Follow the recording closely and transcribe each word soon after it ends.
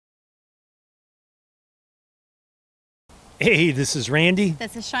Hey, this is Randy.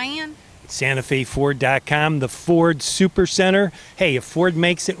 This is Cheyenne. SantaFeFord.com, the Ford Super Center. Hey, if Ford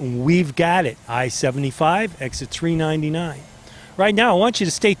makes it, we've got it. I-75, exit 399. Right now, I want you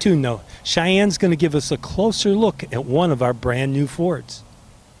to stay tuned, though. Cheyenne's going to give us a closer look at one of our brand new Fords.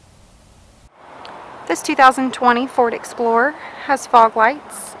 This 2020 Ford Explorer has fog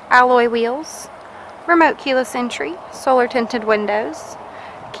lights, alloy wheels, remote keyless entry, solar tinted windows,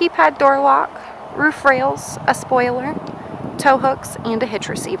 keypad door lock, roof rails, a spoiler, tow hooks, and a hitch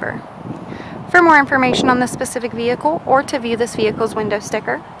receiver. For more information on this specific vehicle or to view this vehicle's window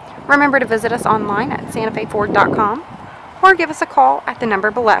sticker, remember to visit us online at SantaFeFord.com or give us a call at the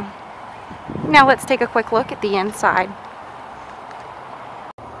number below. Now let's take a quick look at the inside.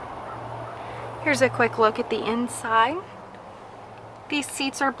 Here's a quick look at the inside. These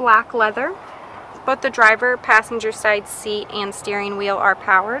seats are black leather. Both the driver, passenger side seat, and steering wheel are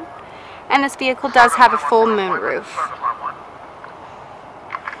powered. And this vehicle does have a full moonroof.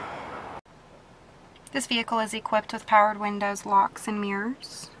 This vehicle is equipped with powered windows, locks, and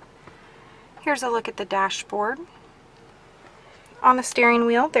mirrors. Here's a look at the dashboard. On the steering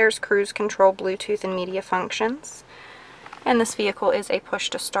wheel, there's cruise control, Bluetooth, and media functions. And this vehicle is a push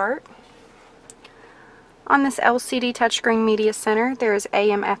to start. On this LCD touchscreen media center, there is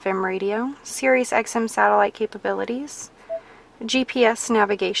AM/FM radio, Sirius XM satellite capabilities, GPS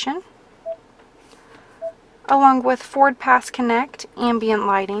navigation, along with Ford Pass Connect, ambient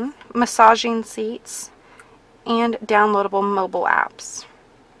lighting, massaging seats, and downloadable mobile apps.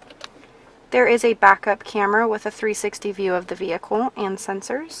 There is a backup camera with a 360 view of the vehicle and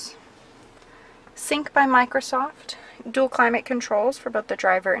sensors. Sync by Microsoft, dual climate controls for both the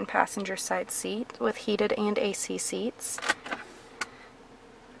driver and passenger side seat with heated and AC seats.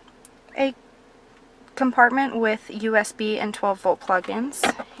 A compartment with USB and 12-volt plug-ins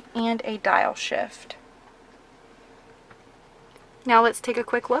and a dial shift. Now let's take a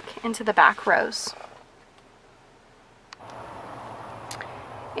quick look into the back rows.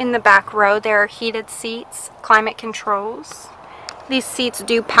 In the back row there are heated seats, climate controls. These seats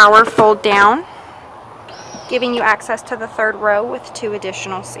do power fold down, giving you access to the third row with 2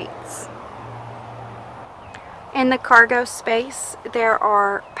 additional seats. In the cargo space there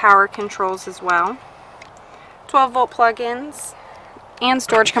are power controls as well, 12-volt plug-ins, and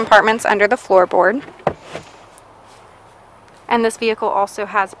storage compartments under the floorboard. And this vehicle also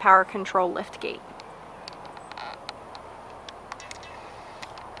has a power control liftgate.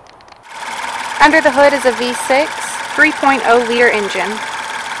 Under the hood is a V6 3.0 liter engine.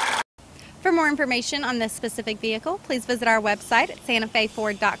 For more information on this specific vehicle, please visit our website at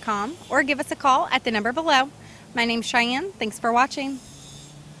SantaFeFord.com or give us a call at the number below. My name's Cheyenne. Thanks for watching.